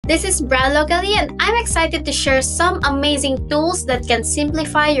This is Brad Locally, and I'm excited to share some amazing tools that can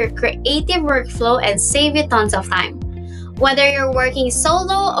simplify your creative workflow and save you tons of time. Whether you're working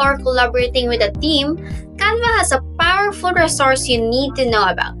solo or collaborating with a team, Canva has a powerful resource you need to know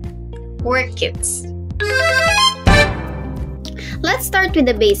about: work kits. Let's start with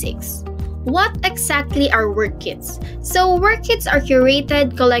the basics. What exactly are work kits? So work kits are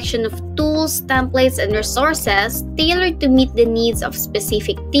curated collection of tools, templates, and resources tailored to meet the needs of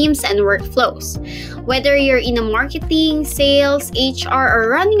specific teams and workflows. Whether you're in a marketing, sales, HR, or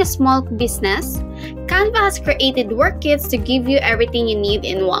running a small business, Canva has created work kits to give you everything you need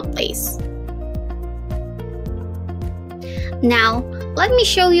in one place. Now, let me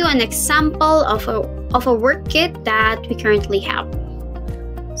show you an example of a work kit that we currently have.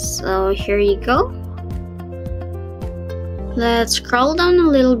 So here you go. Let's scroll down a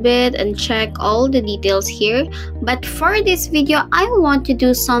little bit and check all the details here. But for this video, I want to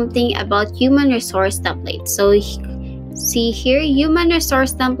do something about human resource template. So see here, human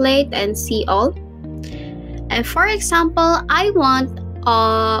resource template, and see all. And for example, I want,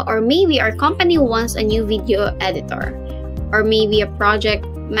 or maybe our company wants a new video editor, or maybe a project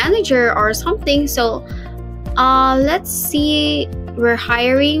manager or something. So let's see. We're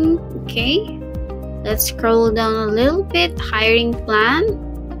hiring. Okay, let's scroll down a little bit. Hiring plan.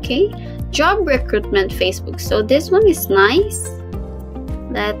 Okay, job recruitment Facebook. So this one is nice.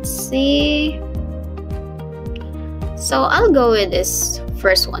 Let's see. So I'll go with this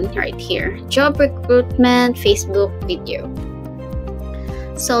first one right here, job recruitment Facebook video.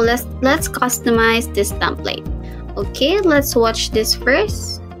 So let's customize this template. Okay, let's watch this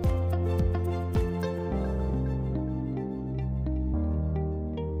first.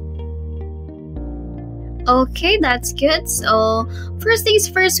 Okay, that's good. So first things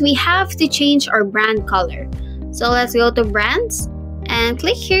first, we have to change our brand color. So let's go to brands and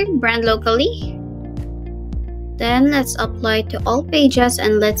click here, brand locally. Then let's apply to all pages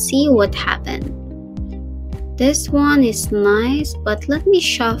and let's see what happened. This one is nice, but let me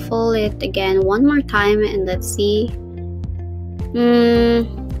shuffle it again one more time and let's see.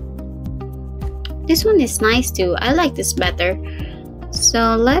 This one is nice too. I like this better.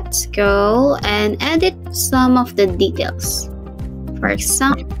 So let's go and edit some of the details. For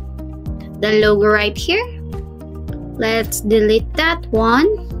example, the logo right here. Let's delete that one.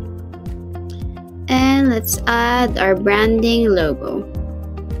 And let's add our branding logo.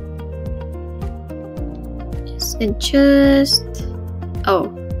 Just adjust.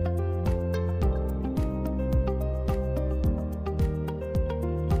 Oh.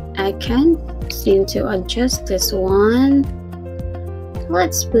 I can't seem to adjust this one.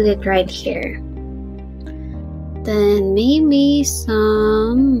 Let's put it right here. Then maybe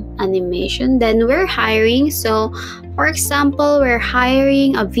some animation. Then we're hiring. So for example, we're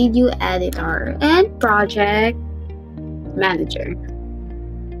hiring a video editor and project manager.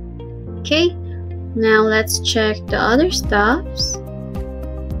 Okay, now let's check the other stuffs.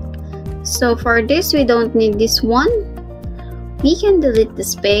 So for this, we don't need this one. We can delete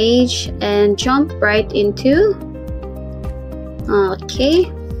this page and jump right into.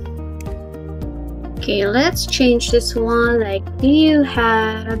 Okay, let's change this one. Like, do you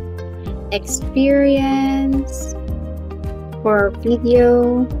have experience for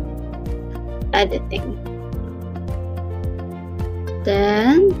video editing?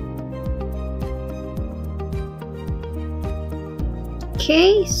 Then,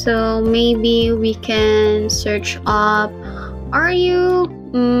 okay, so maybe we can search up, are you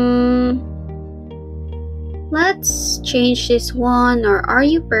let's change this one, or are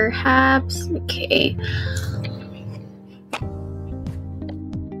you perhaps? Okay.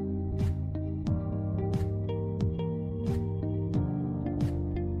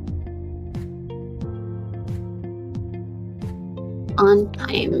 On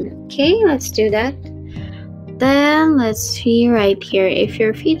time. Okay, let's do that. Then let's see right here. If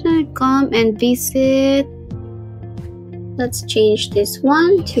you're free to come and visit, let's change this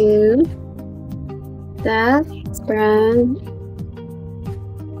one to that brand.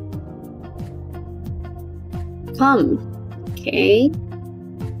 Come. Okay,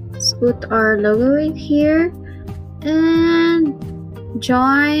 let's put our logo right here and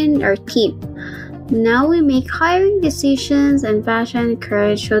join our team. Now we make hiring decisions and passion,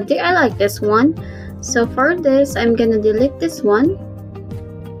 courage. So I like this one. So for this, I'm gonna delete this one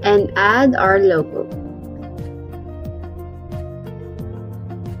and add our logo.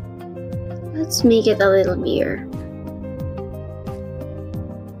 Let's make it a little bigger.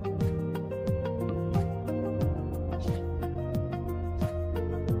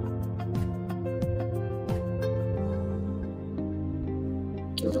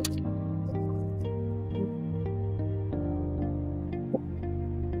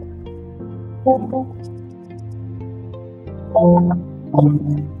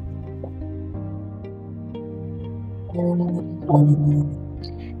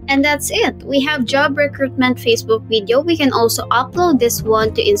 And that's it. We have job recruitment Facebook video. We can also upload this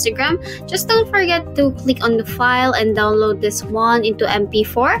one to Instagram. Just don't forget to click on the file and download this one into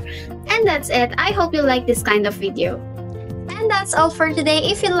MP4. And that's it. I hope you like this kind of video. And that's all for today.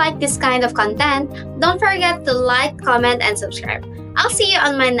 If you like this kind of content, don't forget to like, comment, and subscribe. I'll see you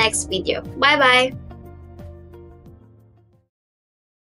on my next video. Bye-bye.